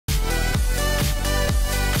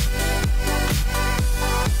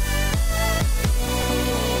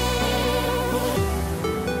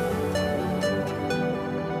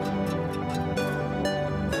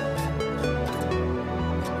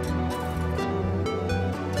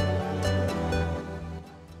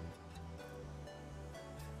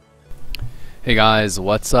Hey guys,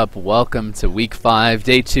 what's up? Welcome to Week 5,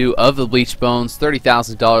 Day 2 of the Bleached Bones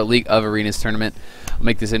 $30,000 League of Arenas tournament. I'll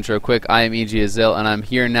make this intro quick. I am Azael, and I'm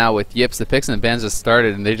here now with Yips. The picks and the bands just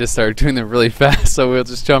started, and they just started doing them really fast, so we'll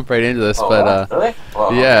just jump right into this. Really?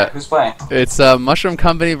 Well, yeah. Okay. Who's playing? It's Mushroom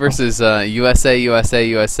Company versus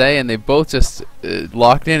USA, and they both just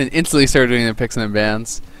locked in and instantly started doing their picks and their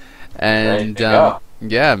bands. And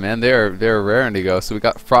yeah, man, they're raring to go. So we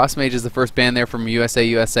got Frost Mage as the first band there from USA.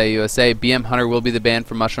 BM Hunter will be the band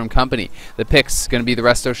from Mushroom Company. The picks going to be the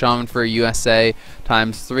Resto Shaman for USA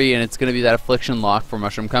 ×3, and it's going to be that Affliction Lock for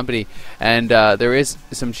Mushroom Company. And there is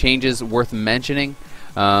some changes worth mentioning.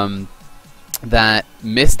 That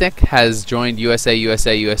Mystic has joined USA.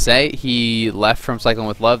 He left from Cycling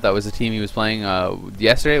with Love. That was the team he was playing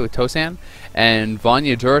yesterday with Tosan. And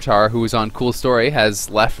Vanya Duratar, who was on Cool Story, has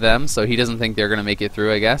left them, so he doesn't think they're going to make it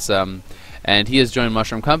through, I guess. And he has joined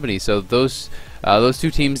Mushroom Company. So those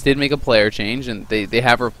two teams did make a player change, and they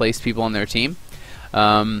have replaced people on their team.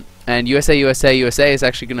 And USA is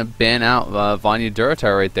actually going to ban out Vanya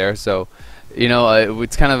Duratar right there. So, you know,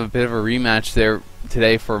 it's kind of a bit of a rematch there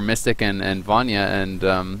today for Mystic and Vanya, and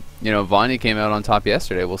you know, Vanya came out on top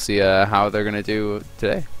yesterday. We'll see how they're gonna do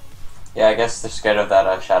today. Yeah, I guess they're scared of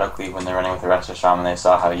that Shadow Cleave when they're running with the Resto Shaman. They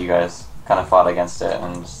saw how you guys kind of fought against it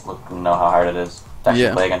and just know how hard it is to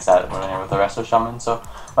actually play against that when you're with the Resto Shaman. So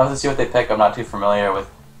I'll have to see what they pick. I'm not too familiar with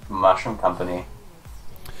Mushroom Company.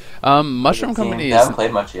 They haven't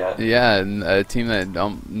played much yet. Yeah, and a team that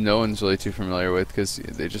no one's really too familiar with because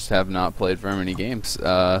they just have not played very many games.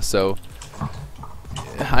 So,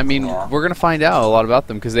 I mean, we're going to find out a lot about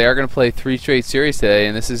them because they are going to play 3 straight series today,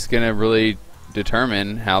 and this is going to really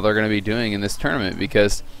determine how they're going to be doing in this tournament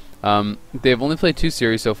because they've only played 2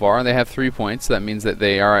 series so far, and they have 3 points. So that means that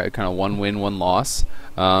they are at kind of 1 win, 1 loss.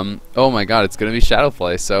 Oh my god, it's going to be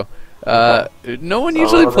Shadowplay. So, no one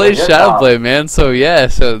usually plays Shadowplay, man. So, yeah,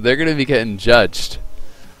 so they're going to be getting judged.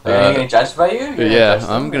 Are you getting judged by you? Yeah,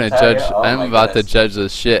 I'm going to judge. I'm about to judge the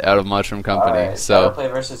shit out of Mushroom Company. Right, so Shadowplay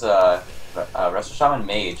versus Resto Shaman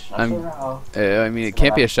Mage. I mean, it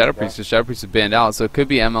can't be a Shadow Priest because Shadow Priest is banned out, so it could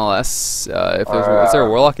be MLS. Is there a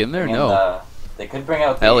Warlock in there? No. They could bring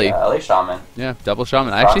out the Ellie Shaman. Yeah, double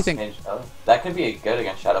Shaman. I actually think that could be good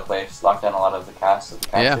against Shadowplay. Just lock down a lot of the cast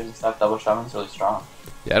and stuff. Double Shaman's really strong.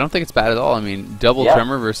 Yeah, I don't think it's bad at all. I mean, double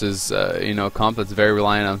Tremor versus you know, a comp that's very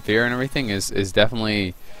reliant on fear and everything is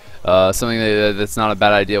definitely something that's not a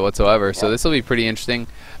bad idea whatsoever. So this will be pretty interesting.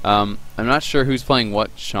 I'm not sure who's playing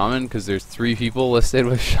what Shaman because there's 3 people listed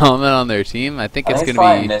with Shaman on their team. I think it's going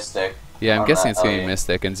to be Mystic. Yeah, I'm guessing it's going to be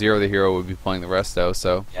Mystic, and Zero the Hero would be playing the Resto.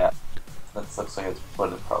 So yeah, that looks like it's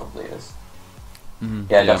what it probably is.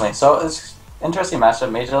 Yeah, definitely. So it's interesting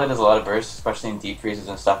matchup. Mage Ellie does a lot of bursts, especially in deep freezes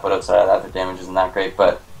and stuff. But outside of that, their damage isn't that great.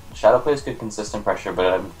 But Shadow plays good consistent pressure,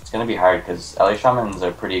 but it's going to be hard because Ellie Shamans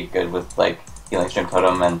are pretty good with like healing Stream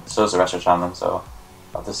Totem, and so is the Resto Shaman. So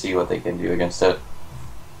I'll have to see what they can do against it.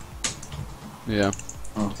 Yeah.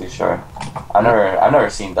 I'm not too sure. I've never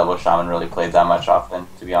seen double Shaman really played that much often,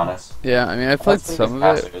 to be honest. Yeah, I mean, I played some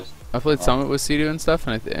of it. I played some of it with Sidu and stuff,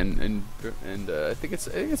 and I think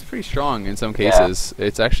it's pretty strong in some cases.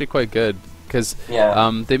 It's actually quite good because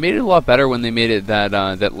they made it a lot better when they made it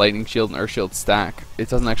that Lightning Shield and Earth Shield stack. It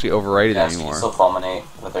doesn't actually override it anymore. So you still fulminate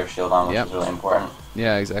with Earth Shield on, which is really important.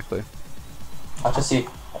 Yeah, exactly. I'll have to see.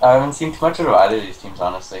 I haven't seen too much of either of these teams,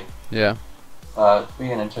 honestly. Yeah. It'll be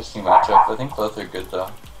an interesting matchup. I think both are good though.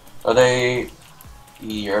 Are they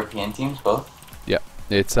European teams both? Yeah.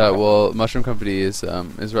 It's well, Mushroom Company is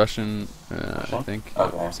Russian, I think.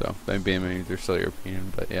 Okay. So maybe they're still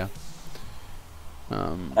European, but yeah.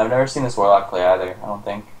 I've never seen this Warlock play either. I don't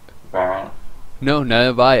think Variant. No, neither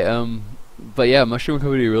have I. But yeah, Mushroom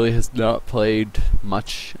Company really has not played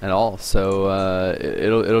much at all. So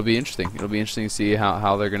it'll be interesting. It'll be interesting to see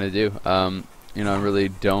how they're gonna do. You know, I really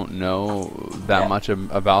don't know that much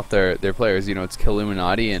about their players. You know, it's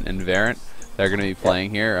Killuminati and Variant that are going to be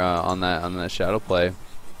playing here on that Shadow play.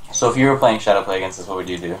 So if you were playing Shadow play against this, what would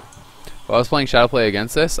you do? If I was playing Shadow play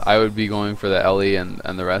against this, I would be going for the Ellie and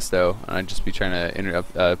the Resto, and I'd just be trying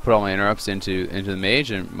to put all my interrupts into the Mage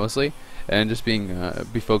and mostly, and just be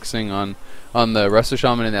focusing on the Resto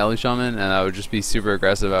Shaman and the Ellie Shaman, and I would just be super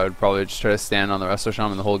aggressive. I would probably just try to stand on the Resto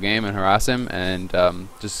Shaman the whole game and harass him, and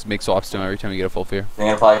just make swaps to him every time you get a full fear. Think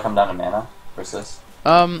it'll probably come down to mana versus.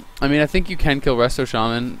 I mean, I think you can kill Resto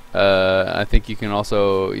Shaman. I think you can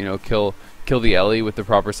also, you know, kill the Ellie with the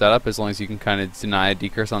proper setup as long as you can kind of deny a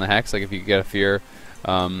decurse on the Hex. Like if you get a fear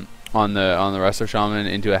on the Resto Shaman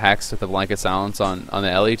into a Hex with a Blanket Silence on the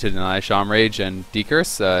Ellie to deny Sham Rage and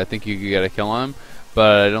decurse, I think you could get a kill on him.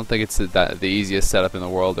 But I don't think it's the easiest setup in the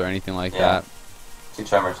world or anything like that. Mystic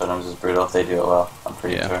Charmer Totems is brutal if they do it well. I'm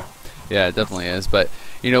pretty sure. Yeah, it definitely is. But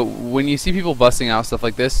you know, when you see people busting out stuff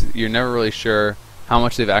like this, you're never really sure how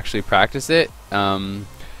much they've actually practiced it. And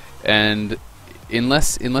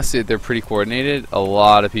unless they're pretty coordinated, a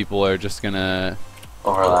lot of people are just gonna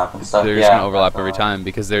overlap and stuff. They're just gonna overlap every time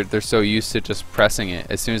because they're so used to just pressing it.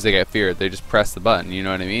 As soon as they get feared, they just press the button. You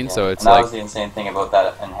know what I mean? Yeah. So it's and that like was the insane thing about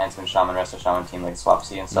that Enhancement Shaman, Resto Shaman team, like Swap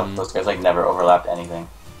C and stuff. Those guys like never overlapped anything,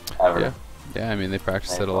 ever. Yeah. I mean, they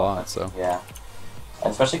practiced it a lot. So yeah,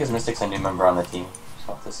 and especially because Mystic's a new member on the team. So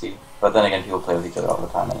we'll have to see. But then again, people play with each other all the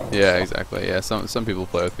time anyway. Yeah, so. Exactly. Yeah, some people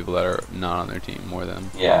play with people that are not on their team more than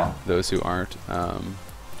those who aren't.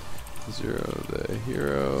 Zero the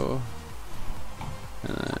hero,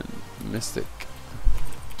 and then Mystic.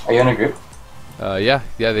 Are you in a group? Yeah,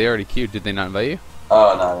 they already queued. Did they not invite you?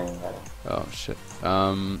 Oh no, they didn't invite me. Oh shit.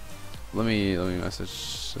 Let me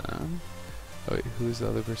message them. Oh wait, who's the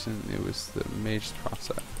other person? It was the Mage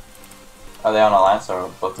Prophet. Are they on Alliance or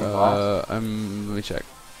both teams Alliance? Let me check.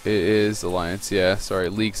 It is Alliance. Yeah, sorry,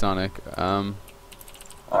 League Sonic. All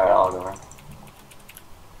right, I'll go over.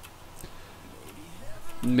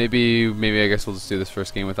 Maybe I guess we'll just do this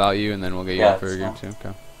first game without you, and then we'll get you in for a game too.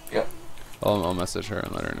 Okay. Yep. I'll message her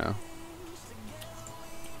and let her know.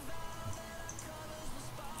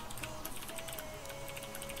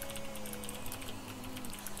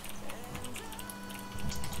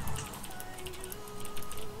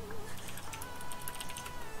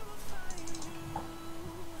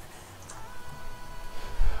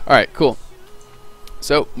 Alright, cool.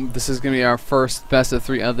 So, this is going to be our first best of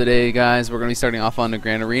 3 of the day, guys. We're going to be starting off on the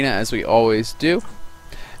Grand Arena, as we always do.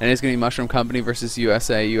 And it's going to be Mushroom Company versus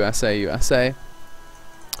USA. The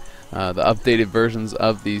updated versions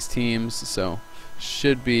of these teams, so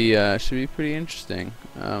should be pretty interesting.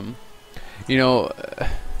 You know,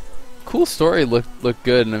 cool story looked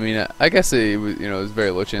good, and I mean, I guess it was, you know, there's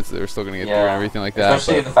very low chance that they were still going to get through and everything like that.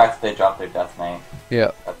 Especially the fact that they dropped their Death Knight.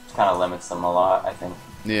 Yeah. That kind of limits them a lot, I think.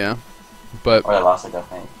 Yeah. But or they lost their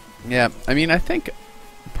Death Knight. Yeah, I mean, I think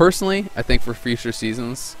personally, for future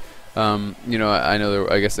seasons, you know, I know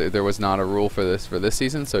I guess there was not a rule for this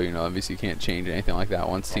season, so you know, obviously you can't change anything like that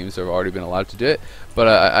once teams have already been allowed to do it. But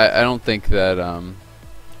I don't think that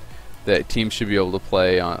that teams should be able to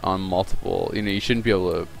play on multiple. You know, you shouldn't be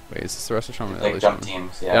able to. Wait, is this the rest of Shaman? Like jump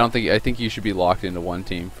teams. Yeah. I think you should be locked into one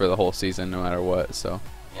team for the whole season, no matter what. So.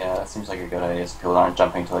 Yeah, that seems like a good idea so people aren't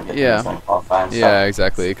jumping to like get teams and qualify and stuff. Yeah,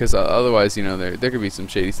 exactly. Because otherwise, you know, there could be some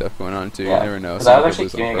shady stuff going on too. Yeah. You never know. Because I was actually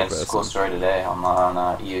queuing against School Story today on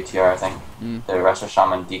EUTR, I think. The Resto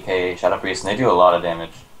Shaman, DK, Shadow Priest, and they do a lot of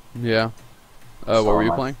damage. Yeah. What were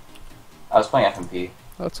you playing? I was playing FMP.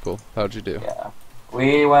 Oh, that's cool. How'd you do? Yeah.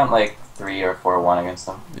 We went like 3 or 4-1 against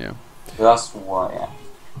them. Yeah. We lost 1, yeah.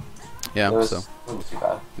 Yeah, it wasn't too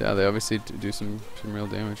bad. Yeah, they obviously do some real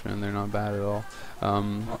damage, man. They're not bad at all.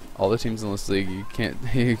 All the teams in this league, you can't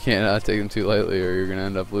take them too lightly, or you're gonna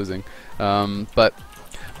end up losing. But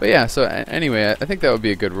yeah. So anyway, I think that would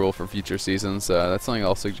be a good rule for future seasons. That's something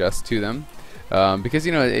I'll suggest to them, because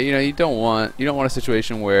you don't want a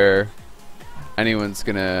situation where anyone's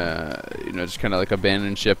gonna just kind of like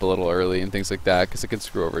abandon ship a little early and things like that, because it could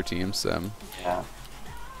screw over teams. Yeah.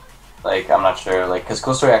 Like, I'm not sure, like, because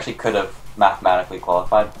Cool Story actually could have mathematically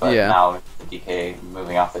qualified, but now with the DK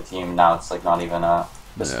moving off the team, now it's like not even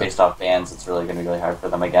just based off bans. It's really going to be really hard for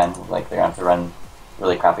them again. Like, they're going to have to run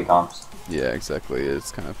really crappy comps. Yeah, exactly.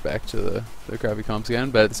 It's kind of back to the crappy comps again,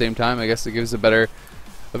 but at the same time, I guess it gives a better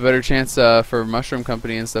chance for Mushroom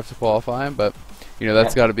Company and stuff to qualify. But you know,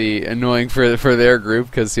 that's got to be annoying for their group,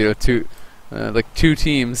 because you know, two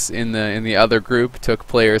teams in the other group took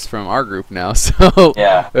players from our group now, so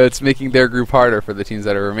it's making their group harder for the teams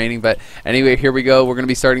that are remaining. But anyway, here we go. We're going to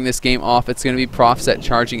be starting this game off. It's going to be Profset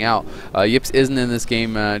charging out. Yips isn't in this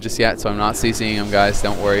game just yet, so I'm not CCing him, guys.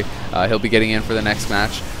 Don't worry. He'll be getting in for the next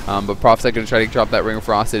match. But Profset going to try to drop that Ring of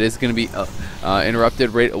Frost. It is going to be interrupted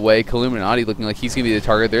right away. Illuminati looking like he's going to be the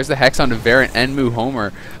target. There's the Hex onto Variant and Moo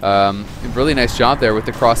Homer. Really nice job there with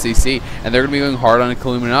the cross CC, and they're going to be going hard on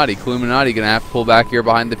Illuminati. Illuminati going to have to pull back here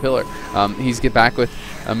behind the pillar. He's get back with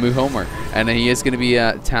Moo Homer, and he is going to be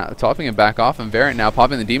topping him back off, and Variant now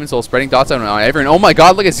popping the Demon Soul, spreading dots out on everyone. Oh my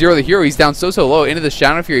god, look at Zero the Hero. He's down so low into the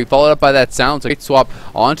Shadow Fury, followed up by that sound. So great swap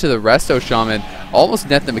onto the Resto Shaman. Almost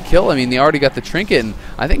net them a kill. I mean, they already got the trinket, and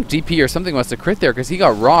I think DP or something must have crit there because he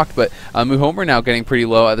got rocked, but Moo Homer now getting pretty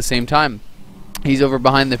low at the same time. He's over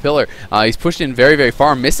behind the pillar. He's pushed in very, very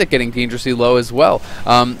far. Mystic getting dangerously low as well.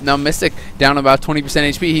 Now Mystic down about 20%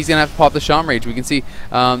 HP. He's going to have to pop the Shaman Rage. We can see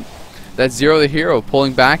That's Zero the Hero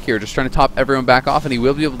pulling back here, just trying to top everyone back off, and he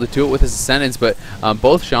will be able to do it with his Ascendants, but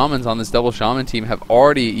both Shamans on this double Shaman team have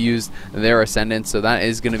already used their Ascendants, so that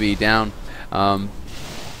is going to be down.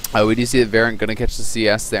 We do see that Variant going to catch the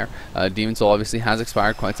CS there. Demon Soul obviously has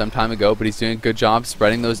expired quite some time ago, but he's doing a good job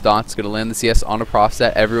spreading those dots. Going to land the CS on a prof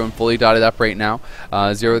set. Everyone fully dotted up right now.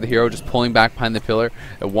 Zero the Hero just pulling back behind the pillar.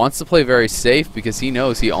 Wants to play very safe because he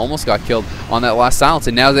knows he almost got killed on that last silence,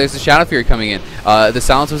 and now there's the Shadow Fury coming in. The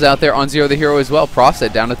silence was out there on Zero the Hero as well. Prof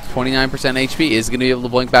set down to 29% HP. Is going to be able to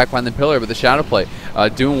blink back behind the pillar, but the Shadow play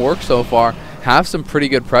doing work so far. Have some pretty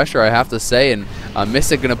good pressure, I have to say, and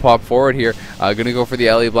Mystic going to pop forward here. Going to go for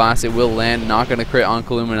the LE Blast. It will land, not going to crit on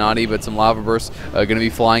Illuminati, but some Lava Bursts going to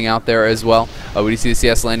be flying out there as well. We see the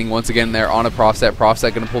CS landing once again there on a Prof set. Prof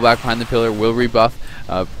set going to pull back behind the pillar, will rebuff.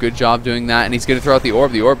 Good job doing that, and he's going to throw out the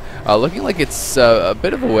orb. The orb looking like it's a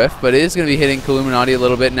bit of a whiff, but it is going to be hitting Illuminati a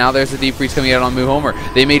little bit. Now there's the Deep Freeze coming out on Homer.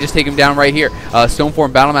 They may just take him down right here.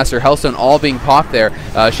 Stoneform, Battlemaster, Hellstone all being popped there.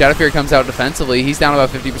 Shadow Fury comes out defensively. He's down about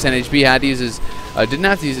 50% HP. Had to use his, didn't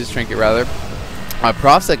have to use his Trinket rather.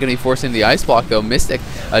 Prof set going to be forcing the Ice Block though. Mystic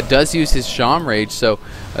does use his Sham Rage, so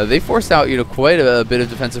they forced out quite a bit of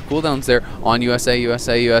defensive cooldowns there on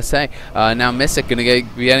USA. Now Mystic going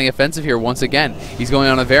to be getting offensive here once again. He's going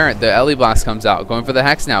on a Variant. The LE Blast comes out, going for the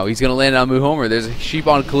Hex now. He's going to land on Homer. There's a Sheep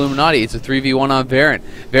on Illuminati. It's a 3v1 on Variant.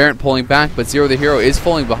 Variant pulling back, but Zero the Hero is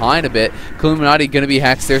falling behind a bit. Illuminati going to be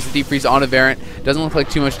Hexed. There's the Deep Freeze on a Variant. Doesn't look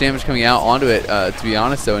like too much damage coming out onto it, to be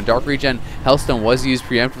honest though. And Dark Regen Hellstone was used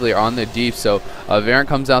preemptively on the Deep, so Variant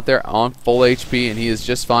comes out there on full HP, and he is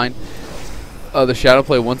just fine. The Shadow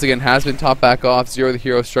play once again has been topped back off. Zero the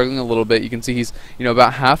Hero struggling a little bit. You can see he's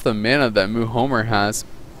about half the mana that Homer has.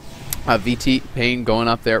 VT Pain going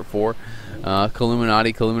up there for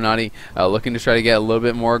Illuminati looking to try to get a little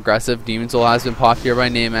bit more aggressive. Demon Soul has been popped here by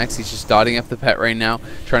Namex. He's just dotting up the pet right now,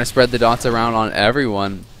 trying to spread the dots around on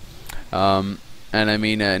everyone. And I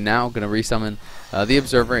mean now going to resummon the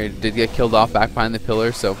Observer. It did get killed off back behind the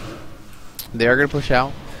pillar, so they are going to push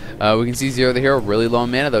out. We can see Zero the Hero really low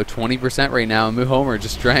on mana though, 20% right now. And Homer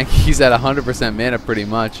just drank. He's at 100% mana pretty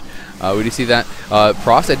much. We do see that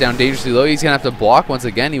Prof set down dangerously low. He's going to have to block once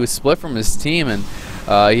again. He was split from his team, and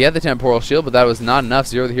he had the Temporal Shield, but that was not enough.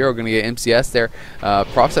 Zero the Hero going to get MCS there.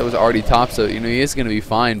 Prof set was already top, so he is going to be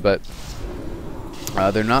fine, but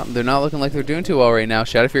they're not looking like they're doing too well right now.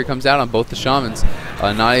 Shadow Fury comes out on both the Shamans.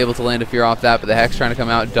 Not able to land a Fear off that, but the Hex trying to come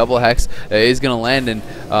out. Double Hex is going to land, and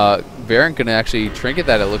Variant going to actually Trinket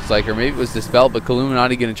that, it looks like, or maybe it was Dispelled, but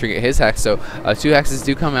Illuminati going to Trinket his Hex. So 2 Hexes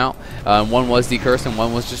do come out. One was Decursed and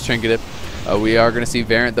one was just Trinketed. We are going to see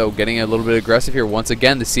Variant, though, getting a little bit aggressive here. Once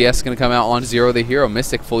again, the CS is going to come out on Zero the Hero.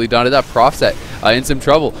 Mystic fully dotted up. Prof set in some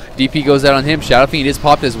trouble. DP goes out on him. Shadow Fiend is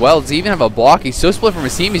popped as well. Does he even have a block? He's so split from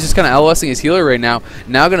his team. He's just kind of LOSing his healer right now.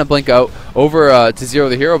 Now going to blink out over to Zero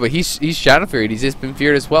the Hero, but he's Shadow Furied. He's just been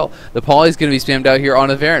feared as well. The Poly's going to be spammed out here on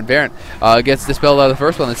a Variant. Variant gets dispelled out of the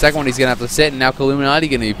first one. The second one he's going to have to sit, and now Illuminati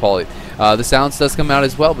going to be polyed. The silence does come out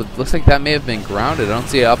as well, but looks like that may have been grounded. I don't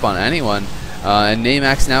see it up on anyone. And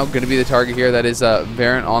Namex now going to be the target here. That is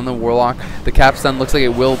Variant on the Warlock. The Capstun looks like it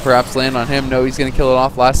will perhaps land on him. No, he's going to kill it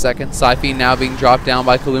off last second. Sci-Fi now being dropped down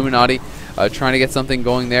by Illuminati, trying to get something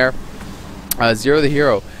going there. Zero the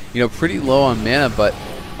Hero, pretty low on mana, but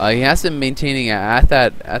he has been maintaining at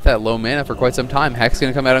that low mana for quite some time. Hex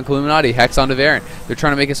going to come out on Illuminati. Hex onto Variant. They're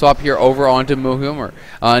trying to make a swap here over onto Homer.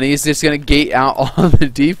 And he's just going to gate out on the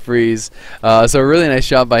Deep Freeze. So a really nice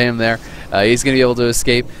shot by him there. He's going to be able to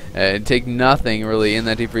escape and take nothing really in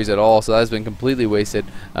that Deep Freeze at all. So that has been completely wasted.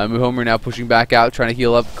 Homer now pushing back out, trying to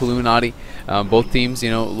heal up Illuminati. Both teams,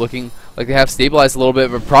 looking like they have stabilized a little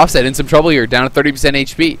bit, but Prof set in some trouble here, down to 30%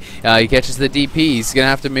 HP. He catches the DP. He's going to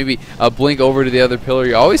have to maybe blink over to the other pillar.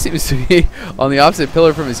 He always seems to be on the opposite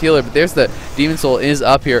pillar from his healer, but there's the Demon Soul is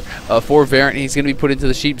up here for Variant. He's going to be put into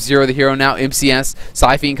the Sheep. Zero the Hero now, MCS.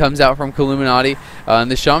 Sci-Fiend comes out from Illuminati.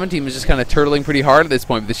 And the Shaman team is just kind of turtling pretty hard at this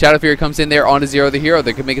point. But the Shadow Fury comes in there onto Zero the Hero.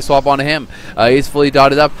 They can make a swap onto him. He's fully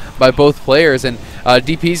dotted up by both players, and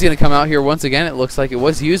DP is going to come out here once again. It looks like it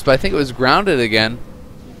was used, but I think it was grounded again.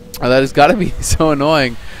 That has got to be so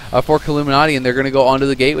annoying for Illuminati, and they're going to go onto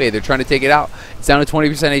the Gateway. They're trying to take it out. It's down to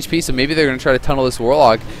 20% HP, so maybe they're going to try to tunnel this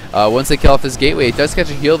Warlock once they kill off this Gateway. It does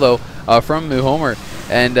catch a heal, though, from Homer,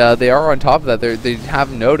 and they are on top of that. They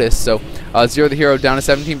have noticed, so Zero the Hero down to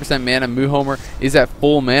 17% mana. Homer is at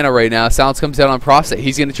full mana right now. Silence comes out on Prof set.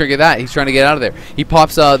 He's going to trigger that. He's trying to get out of there. He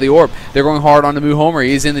pops the Orb. They're going hard onto Homer.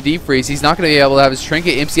 He's in the Deep Freeze. He's not going to be able to have his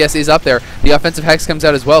Trinket. MCS is up there. The offensive Hex comes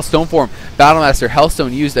out as well. Stoneform, Battlemaster,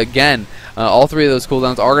 Hellstone used again. All three of those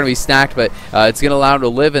cooldowns are going to be stacked, but it's going to allow him to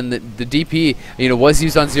live. And the DP, was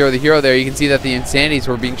used on Zero the Hero there. You can see that the Insanities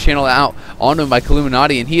were being channeled out onto him by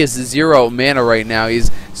Illuminati, and he is 0 mana right now.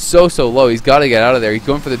 He's so low. He's got to get out of there. He's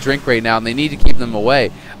going for the drink right now, and they need to keep them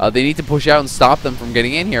away. They need to push out and stop them from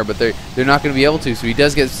getting in here, but they're not going to be able to. So he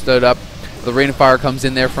does get stood up. The Rain of Fire comes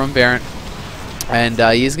in there from Varant. And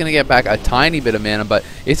he's going to get back a tiny bit of mana, but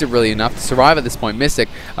is it really enough to survive at this point? Mystic,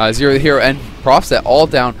 Zero the Hero, and Profset all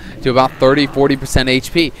down to about 30-40%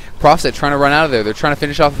 HP. Profset trying to run out of there. They're trying to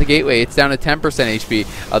finish off the Gateway. It's down to 10%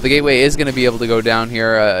 HP. The Gateway is going to be able to go down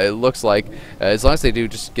here, it looks like, as long as they do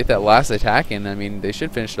just get that last attack in. I mean, they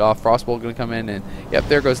should finish it off. Frostbolt going to come in, and yep,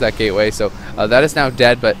 there goes that Gateway. So that is now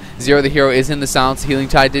dead, but Zero the Hero is in the silence. Healing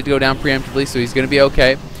Tide did go down preemptively, so he's going to be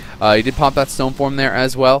okay. He did pop that stone form there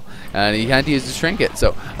as well, and he had to use his trinket.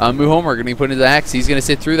 So Muhomer going to be put into the X. He's going to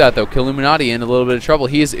sit through that though. Illuminati in a little bit of trouble.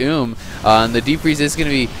 He is and the Deep Freeze is going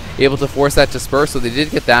to be able to force that to disperse. So they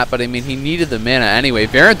did get that, but I mean he needed the mana anyway.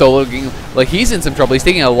 Varant though looking like he's in some trouble. He's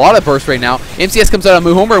taking a lot of burst right now. MCS comes out on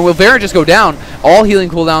Muhomer, and will Varant just go down? All healing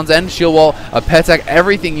cooldowns and shield wall, Petac,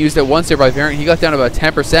 everything used at once there by Varant. He got down to about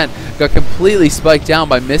 10%. Got completely spiked down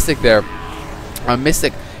by Mystic there.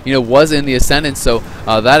 Mystic, was in the Ascendant, so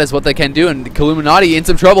that is what they can do. And Illuminati in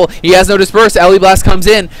some trouble. He has no disperse. Ellie Blast comes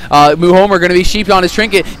in. Muhomer going to be sheeped on his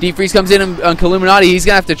trinket. Deep Freeze comes in on Illuminati. He's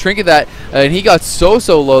going to have to trinket that. And he got so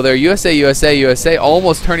low there. USA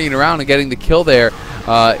almost turning it around and getting the kill there.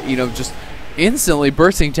 Just instantly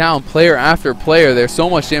bursting down player after player. There's so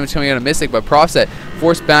much damage coming out of Mystic, but Profset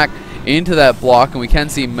forced back into that block, and we can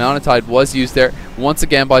see Mountain was used there once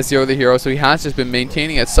again by Zero the Hero, so he has just been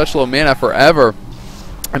maintaining at such low mana forever.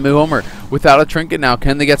 And Muhomer without a trinket now.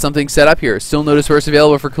 Can they get something set up here? Still no disperse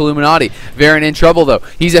available for Illuminati. Varant in trouble though.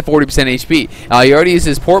 He's at 40% HP. He already used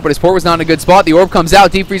his port, but his port was not in a good spot. The orb comes out.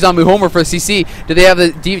 Deep Freeze on Muhomer for CC. Do they have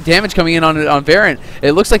the deep damage coming in on Varant?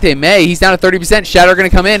 It looks like they may. He's down to 30%. Shatter going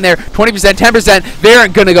to come in there. 20%, 10%.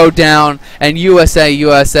 Varant going to go down. And USA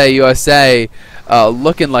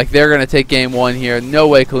looking like they're going to take game one here. No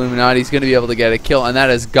way Illuminati's going to be able to get a kill, and that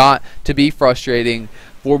has got to be frustrating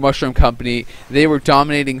for Mushroom Company. They were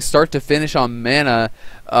dominating start to finish on mana.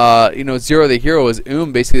 Zero the Hero was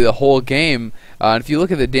basically the whole game. And if you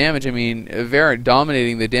look at the damage, I mean, Varant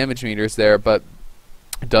dominating the damage meters there, but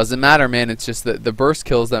it doesn't matter, man. It's just the burst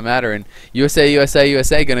kills that matter. And USA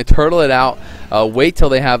going to turtle it out. Wait till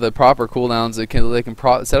they have the proper cooldowns. They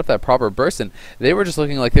can set up that proper burst. And they were just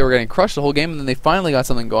looking like they were getting crushed the whole game. And then they finally got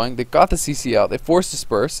something going. They got the CC out. They forced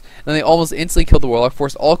disperse. And then they almost instantly killed the Warlock.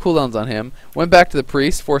 Forced all cooldowns on him. Went back to the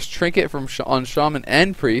Priest. Forced Trinket on Shaman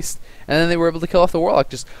and Priest. And then they were able to kill off the Warlock.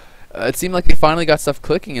 Just it seemed like they finally got stuff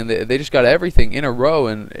clicking. And they just got everything in a row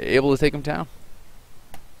and able to take them down.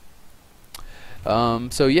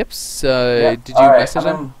 So Yips, did you message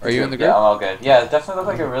him? Are you in the group? Yeah, I'm all good. Yeah, it definitely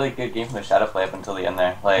looked like a really good game from the Shadow play up until the end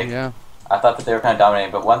there. Yeah. I thought that they were kind of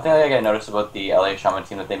dominating, but one thing I noticed about the LA Shaman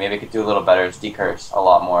team that they maybe could do a little better is decurse a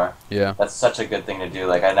lot more. Yeah. That's such a good thing to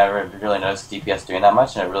do. I never really noticed DPS doing that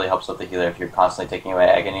much, and it really helps with the healer if you're constantly taking away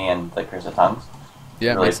Agony and the Curse of Tongues.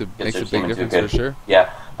 Yeah, it makes a big difference for sure.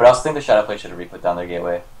 Yeah, but I also think the Shadow play should have re-put down their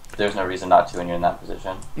Gateway. There's no reason not to when you're in that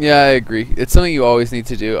position. Yeah, I agree. It's something you always need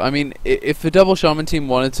to do. I mean, if the double Shaman team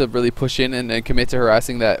wanted to really push in and commit to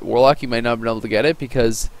harassing that Warlock, you might not have been able to get it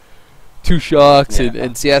because 2 shocks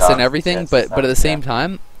and CS and everything. But at the same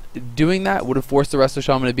time, doing that would have forced the rest of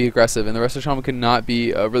Shaman to be aggressive, and the rest of Shaman could not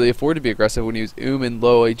be really afford to be aggressive when he was in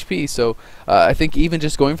low HP. So I think even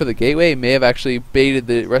just going for the Gateway may have actually baited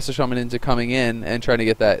the rest of Shaman into coming in and trying to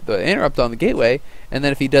get the interrupt on the Gateway. And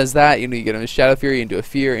then if he does that, you get him a Shadow Fury into a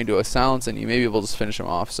Fear, into a Silence, and you may be able to just finish him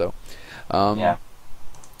off. So I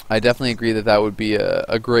definitely agree that would be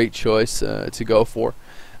a great choice to go for.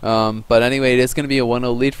 But anyway, it is going to be a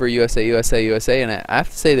 1-0 lead for USA, and I have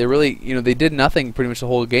to say they really, they did nothing pretty much the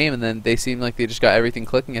whole game, and then they seemed like they just got everything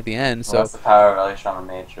clicking at the end. So that's the power of LA Shaman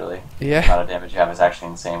Mage, really. Yeah. The amount of damage you have is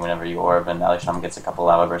actually insane whenever you orb, and LA Shaman gets a couple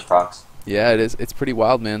lava burst procs. Yeah, it is. It's pretty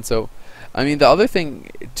wild, man. So, I mean, the other thing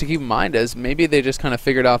to keep in mind is maybe they just kind of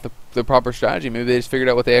figured out the proper strategy. Maybe they just figured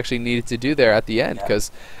out what they actually needed to do there at the end,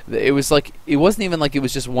 because it was like it wasn't even like it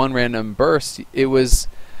was just one random burst. It was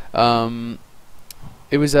a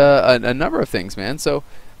number of things, man. So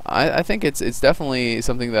I think it's definitely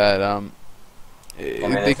something that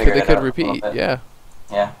they could repeat. Yeah.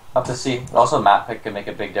 Yeah, up to see. Also, map pick could make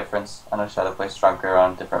a big difference. I know Shadow plays stronger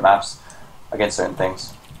on different maps against certain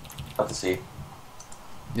things. Up to see.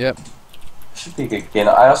 Yep. Should be a good game.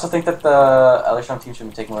 I also think that the LA Shaman team should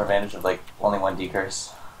be taking more advantage of only one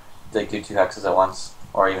decurse. Do 2 hexes at once,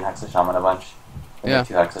 or even hex the Shaman a bunch. Maybe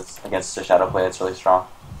 2 hexes against the Shadow play. It's really strong.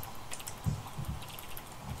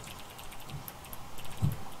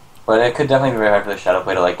 But it could definitely be very hard for the Shadow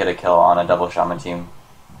Play to like get a kill on a double Shaman team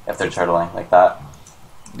if they're turtling like that.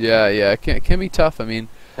 Yeah, it can be tough. I mean,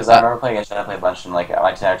 because I remember playing against Shadow Play a bunch, and like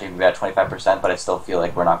my entire team we had 25%, but I still feel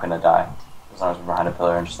like we're not going to die as long as we're behind a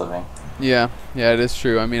pillar and just living. Yeah, it is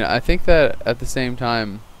true. I mean, I think that at the same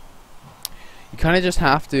time, you kind of just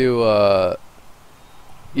have to.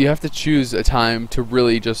 You have to choose a time to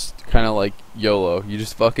really just kind of like YOLO. You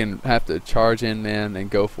just fucking have to charge in, man, and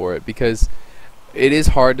go for it, because it is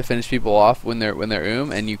hard to finish people off when they're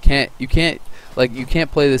and you can't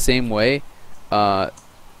play the same way that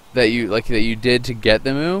you did to get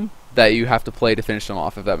the that you have to play to finish them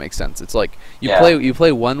off, if that makes sense. It's like you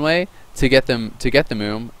play one way to get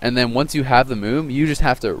the and then once you have the you just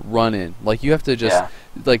have to run in. Like you have to just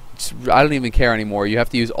like, I don't even care anymore. You have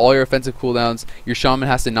to use all your offensive cooldowns. Your Shaman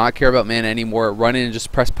has to not care about mana anymore. Run in and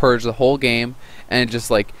just press purge the whole game, and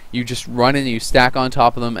just like you just run in and you stack on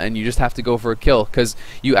top of them, and you just have to go for a kill, because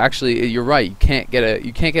you're right. You can't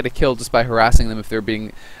get a kill just by harassing them if they're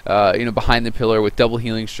being behind the pillar with double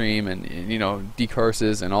healing stream and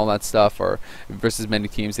decurses and all that stuff, or versus many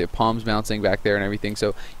teams they have palms bouncing back there and everything.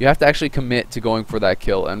 So you have to actually commit to going for that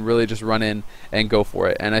kill and really just run in and go for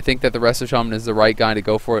it. And I think that the rest of Shaman is the right guy to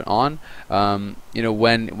go for it on.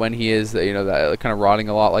 When he is that kind of rotting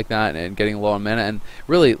a lot like that and getting low on mana. And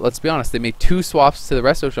really, let's be honest, they made 2 swaps to the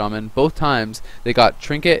Resto Shaman. Both times they got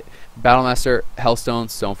Trinket, Battlemaster, Hellstone,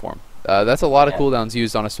 Stoneform. That's a lot of cooldowns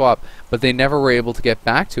used on a swap, but they never were able to get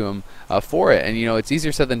back to him for it. And it's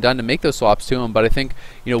easier said than done to make those swaps to him. But I think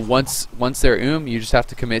once they're you just have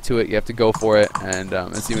to commit to it. You have to go for it and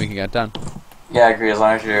see what you can get done. Yeah, I agree. As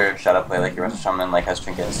long as your Shadow Play, like your Resto Shaman, like has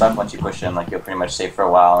Trinket and stuff, once you push in, like you're pretty much safe for a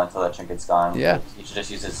while until that Trinket's gone. Yeah. You should just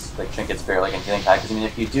use this like Trinket Spirit like in healing tag.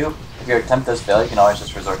 Because if your attempt does fail, you can always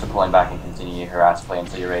just resort to pulling back and continue your harass play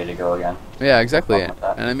until you're ready to go again. Yeah, exactly. And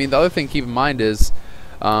I mean, the other thing to keep in mind is,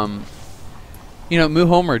 Moo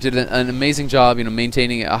Homer did an amazing job,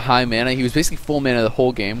 maintaining a high mana. He was basically full mana the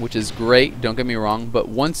whole game, which is great. Don't get me wrong. But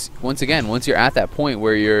once you're at that point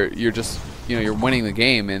where you're just you're winning the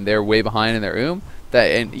game and they're way behind in their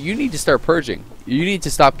and you need to start purging. You need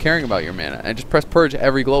to stop caring about your mana and just press purge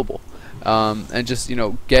every global, and just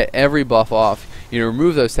get every buff off.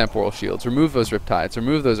 Remove those temporal shields, remove those riptides,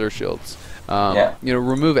 remove those earth shields.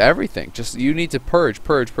 Remove everything. Just you need to purge,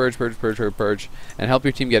 and help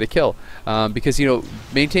your team get a kill. Because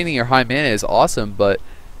maintaining your high mana is awesome, but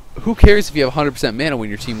who cares if you have 100% mana when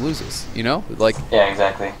your team loses? Yeah,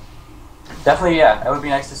 exactly. Definitely, yeah. It would be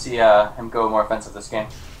nice to see him go more offensive this game.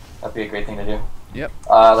 That'd be a great thing to do. Yep.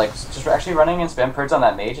 Just actually running and spam purge on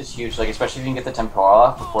that mage is huge. Like especially if you can get the temporal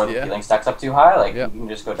off before the healing stacks up too high. Like you can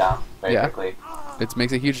just go down very quickly. It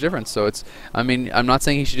makes a huge difference. So I'm not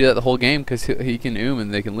saying he should do that the whole game, because he can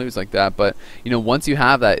and they can lose like that. But once you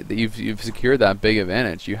have that, you've secured that big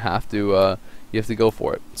advantage. You have to go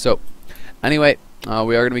for it. So anyway, we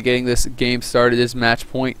are going to be getting this game started, this match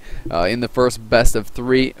point, in the first best of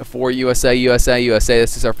 3 for USA.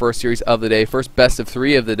 This is our first series of the day, first best of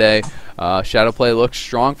 3 of the day. Shadow Play looks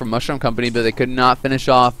strong from Mushroom Company, but they could not finish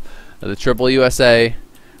off the triple USA.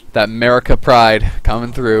 That America pride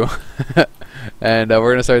coming through. And we're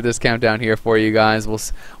going to start this countdown here for you guys.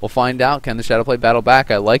 We'll find out, can the Shadow Play battle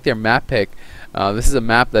back? I like their map pick. This is a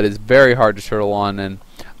map that is very hard to turtle on, and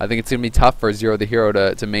I think it's going to be tough for Zero the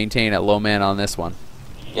Hero to maintain at low mana on this one.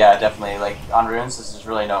 Yeah, definitely. Like, on Runes, this is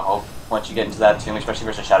really no hope. Once you get into that tomb, especially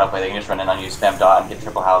versus Shadow Play, they can just run in on you, spam dot, and get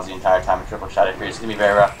triple house the entire time, and triple Shadow Free. It's going to be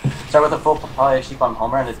very rough. Start with a full probably sheep on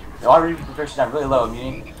Homer, and it's already first down really low,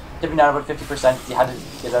 meaning dipping down about 50%. He had to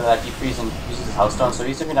get out of that deep freeze and use his Hellstone, so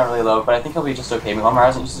he's dipping down really low, but I think he'll be just okay. Homer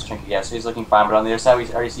hasn't used his Trinket yet, so he's looking fine, but on the other side, we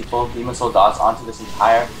already see full Demon Soul dots onto this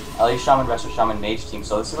entire LA Shaman, Resto Shaman, Mage team,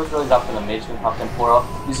 so this looks really tough for the Mage. Going to pop in Portal,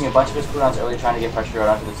 using a bunch of his cooldowns early, trying to get pressure out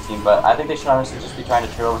onto this team, but I think they should honestly just be trying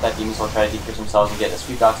to turtle with that Demon Soul, try to decrease themselves and get as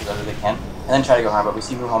few dots as ever they can, and then try to go harm, but we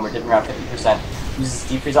see Homer dipping around 50%, uses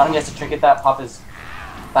deep freeze on him, he has to Trinket that, pop his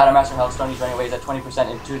Battlemaster Hellstone, he's running away, he's at 20%,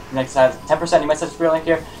 into next has 10%, he might set Spirit Link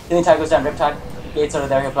here, healing tag goes down, Riptide, gates out of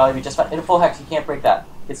there, he'll probably be just fine. In a full hex, he can't break that.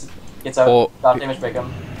 Gets out, dot damage break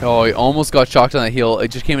him. Oh, he almost got shocked on that heal. It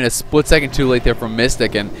just came in a split second too late there from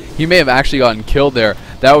Mystic, and he may have actually gotten killed there.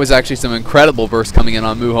 That was actually some incredible burst coming in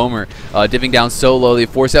on Moo Homer, dipping down so low. They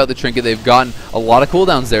force out the Trinket. They've gotten a lot of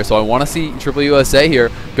cooldowns there, so I want to see Triple USA here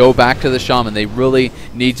go back to the Shaman. They really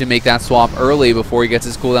need to make that swap early before he gets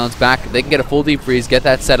his cooldowns back. They can get a full deep freeze, get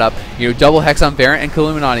that set up. Double hex on Variant and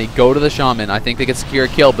Illuminati. Go to the Shaman. I think they can secure a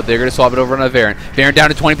kill, but they're going to swap it over on a Variant. Variant down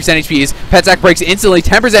to 20% HP. Petsack breaks instantly,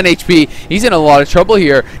 10% HP. He's in a lot of trouble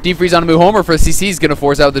here. Deep freeze on a Moo Homer for CC is going to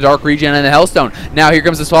force out the Dark Regen and the Hellstone. Now here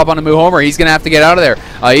comes the swap on a Moo Homer. He's going to have to get out of there.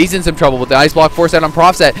 He's in some trouble with the ice block force out on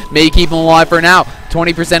Profset. May keep him alive for now.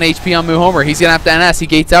 20% HP on Muhomer. He's going to have to NS. He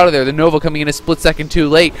gates out of there. The Nova coming in a split second too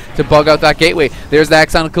late to bug out that gateway. There's the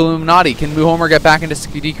X on Illuminati. Can Muhomer get back into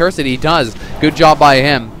Decursed? He does. Good job by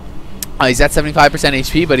him. He's at 75%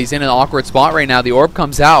 HP, but he's in an awkward spot right now. The orb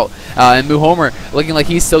comes out, and Muhomer looking like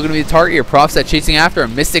he's still going to be the target here. Profset chasing after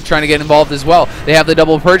him. Mystic trying to get involved as well. They have the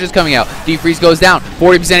double purges coming out. Defreeze goes down.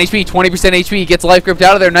 40% HP, 20% HP. He gets life gripped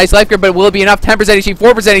out of there. Nice life grip, but will it be enough? 10% HP,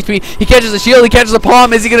 4% HP. He catches the shield. He catches the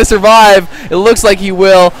palm. Is he going to survive? It looks like he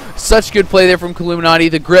will. Such good play there from Illuminati.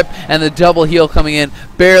 The grip and the double heal coming in,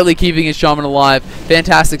 barely keeping his shaman alive.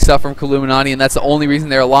 Fantastic stuff from Illuminati, and that's the only reason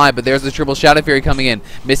they're alive. But there's the triple Shadow Fury coming in.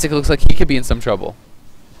 Mystic looks like he could be in some trouble.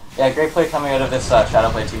 Yeah, great play coming out of this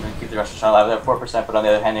Shadow Play team to keep the rest of the alive. They're at 4%, but on the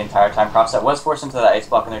other hand, the entire time, Profset was forced into that ice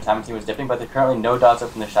block and their timing team was dipping, but they're currently no dots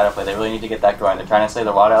up from the Shadow Play. They really need to get that going. They're trying to slay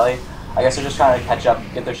the Water Alley. I guess they're just trying to catch up,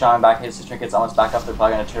 get their shaman back, his trinkets almost back up. They're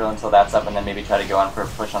probably going to turtle until that's up and then maybe try to go on for a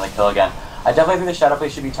push on the kill again. I definitely think the Shadow Play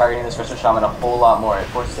should be targeting this Crystal Shaman a whole lot more. It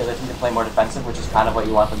forces the other team to play more defensive, which is kind of what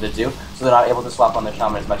you want them to do, so they're not able to swap on their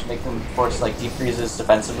Shaman as much. Make them force like deep freezes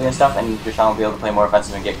defensively and stuff, and your Shaman will be able to play more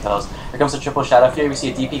offensive and get kills. Here comes the triple Shadow Fury. We see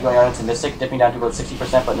a DP going out into Mystic, dipping down to about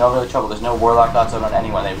 60%, but no really trouble. There's no Warlock dots out on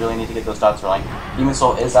anyone. They really need to get those dots rolling. Demon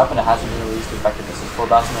Soul is up, and it hasn't been released to effectiveness. There's full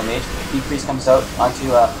dots on the Mage. Deep Freeze comes out onto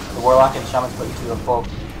the Warlock, and Shaman's put into a full.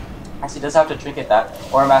 Actually, does have to trinket that.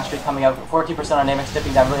 Aura Mastery coming out, 14% on Namex,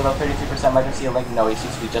 dipping down really about 33%. Might see a link. No, he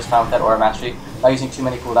seems to be just fine with that Aura Mastery. Not using too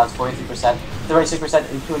many cooldowns, 43%. 36%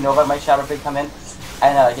 into a Nova. Might Shadow Big come in.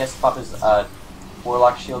 And he has to pop his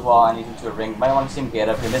Warlock Shield Wall and even to a Ring. Might want to see him get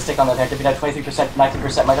up here. Mystic on the other hand, dipping down 23%,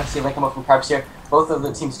 19%. Might have to see a link come up from Carbs here. Both of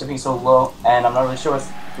the teams dipping so low, and I'm not really sure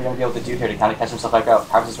what they're going to be able to do here to kind of catch himself back out.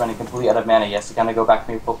 Carbs is running completely out of mana. He has to kind of go back and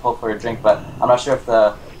maybe pull for a drink, but I'm not sure if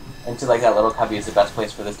the into like that little cubby is the best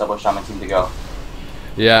place for this double shaman team to go.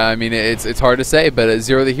 Yeah, I mean, it's hard to say, but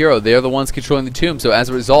Zero the Hero, they're the ones controlling the tomb, so as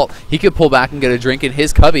a result, he could pull back and get a drink in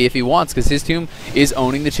his cubby if he wants, because his tomb is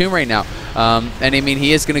owning the tomb right now. And I mean,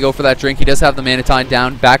 he is going to go for that drink. He does have the mana tied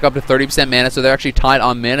down, back up to 30% mana, so they're actually tied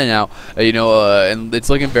on mana now, and it's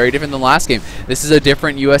looking very different than last game. This is a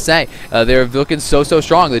different USA. They're looking so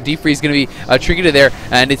strong. The Deep Freeze is going to be trinketed there,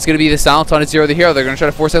 and it's going to be the silence on Zero the Hero. They're going to try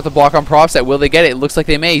to force out the block on Profset. Will they get it? It looks like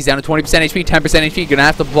they may. He's down to 20% HP, 10% HP. Going to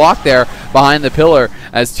have to block there behind the pillar,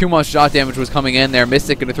 as too much shot damage was coming in there.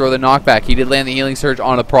 Mystic going to throw the knockback. He did land the healing surge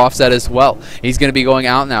on a Profset as well. He's going to be going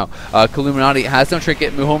out now. Illuminati has no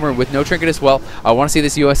trinket. Muhomer with no trinket as well. I want to see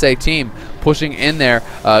this USA team pushing in there,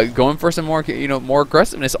 going for some more, more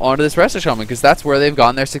aggressiveness onto this Resto Shaman, because that's where they've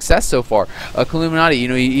gotten their success so far. Illuminati,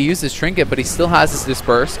 he used his trinket, but he still has his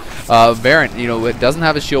disperse. Varant, it doesn't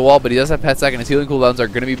have his shield wall, but he does have pet sack, and his healing cooldowns are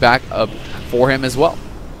going to be back up for him as well.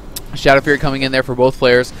 Shadow Fury coming in there for both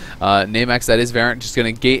players. Namex, that is Varant, just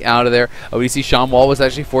going to gate out of there. We see Shaman Wall was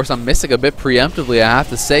actually forced on Mystic a bit preemptively, I have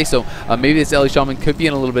to say. So maybe this LE Shaman could be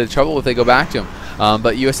in a little bit of trouble if they go back to him.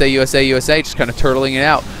 But USA just kind of turtling it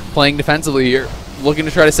out, playing defensively here, looking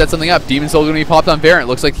to try to set something up. Demon Soul going to be popped on Varant.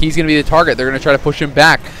 Looks like he's going to be the target. They're going to try to push him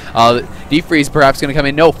back. Deep Freeze perhaps going to come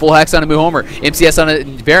in. No, full Hex on a Muhomer. MCS on a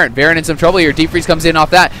Varant. Varant in some trouble here. Deep Freeze comes in off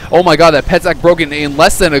that. Oh my god, that pet sack broken in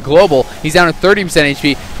less than a global. He's down to 30%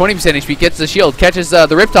 HP, 20% HP. Gets the shield, catches the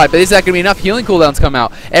Riptide, but is that going to be enough? Healing cooldowns come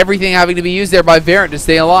out. Everything having to be used there by Varant to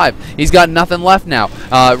stay alive. He's got nothing left now.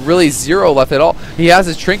 Really zero left at all. He has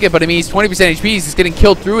his trinket, but I mean, he's 20% HP. He's just getting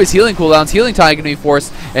killed through his healing cooldowns. Healing Tide going to be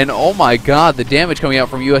forced, and oh my god, the damage coming out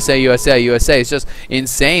from USA is just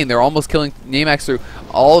insane. They're almost killing Namex through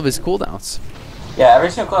all of his cooldowns. Yeah,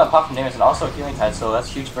 every single cooldown pop from Namex and also a healing tide, so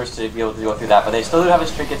that's huge burst to be able to go through that. But they still do have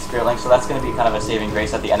his trinket Spirit Link, so that's going to be kind of a saving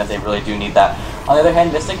grace at the end if they really do need that. On the other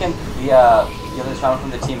hand, Mystic and the other shaman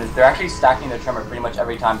from the team, they're actually stacking their Tremor pretty much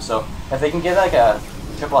every time. So if they can get like a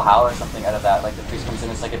triple howl or something out of that, like the priest comes in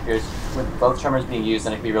and like appears with both Tremors being used,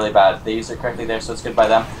 then it could be really bad. They use it correctly there, so it's good by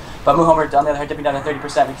them. But Muhomer, on the other hand, dipping down to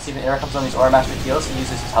 30%. We can see when Era comes on these Aura Master heals, he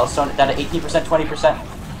uses his Hellstone down to 18%, 20%.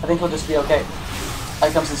 I think he'll just be okay.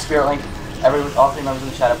 Here comes the Spirit Link. All three members of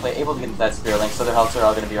the Shadow Play able to get into that Spirit Link, so their healths are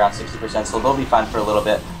all going to be around 60%, so they'll be fine for a little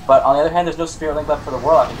bit. But on the other hand, there's no Spirit Link left for the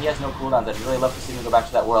Warlock, and he has no cooldowns. I'd really love to see him go back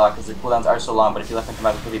to that Warlock, because the cooldowns are so long, but if you let them come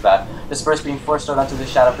out, it could be bad. Disperse being forced out onto the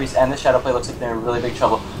Shadow Priest, and the Shadow Play looks like they're in really big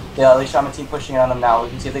trouble. The LA Shaman team pushing on them now. We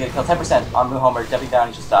can see if they get a kill. 10% on Muhomer, dipping down,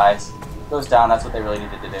 he just dies. Goes down, that's what they really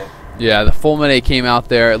needed to do. Yeah, the Fulminate came out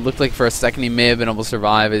there. It looked like for a second he may have been able to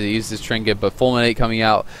survive as he used his trinket, but Fulminate coming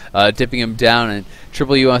out, dipping him down, and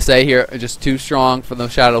Triple USA here just too strong for the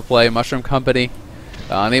Shadow Play. Mushroom Company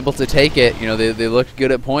unable to take it. They looked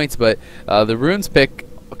good at points, but the Runes pick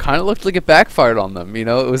kind of looked like it backfired on them. It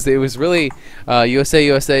was really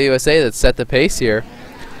USA that set the pace here.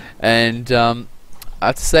 And I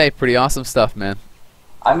have to say, pretty awesome stuff, man.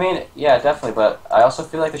 I mean, yeah, definitely, but I also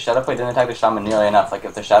feel like the Shadow Play didn't attack the Shaman nearly enough. Like,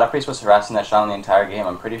 if the Shadow Priest was harassing that Shaman the entire game,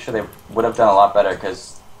 I'm pretty sure they would have done a lot better,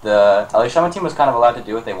 because the LA Shaman team was kind of allowed to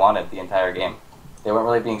do what they wanted the entire game. They weren't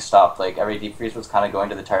really being stopped. Like, every Deep Freeze was kind of going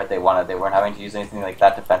to the turret they wanted. They weren't having to use anything like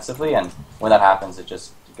that defensively, and when that happens, it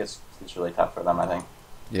gets really tough for them, I think.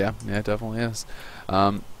 Yeah, it definitely is.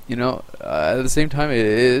 You know, at the same time,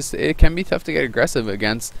 it can be tough to get aggressive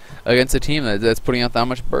against a team that's putting out that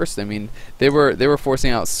much burst. I mean, they were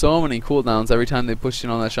forcing out so many cooldowns every time they pushed in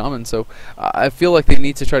on that Shaman. So I feel like they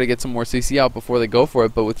need to try to get some more CC out before they go for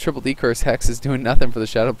it. But with Triple D Curse, Hex is doing nothing for the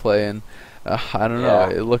Shadow Play, and I don't know.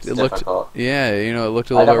 It looked yeah, you know, it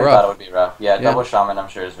looked a little bit rough. I thought it would be rough. Yeah, double Shaman I'm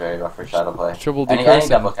sure is very rough for Shadow Play. Triple D Curse, Curse, any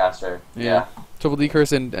double caster. Yeah. Triple D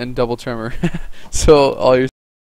Curse and double Tremor. So all your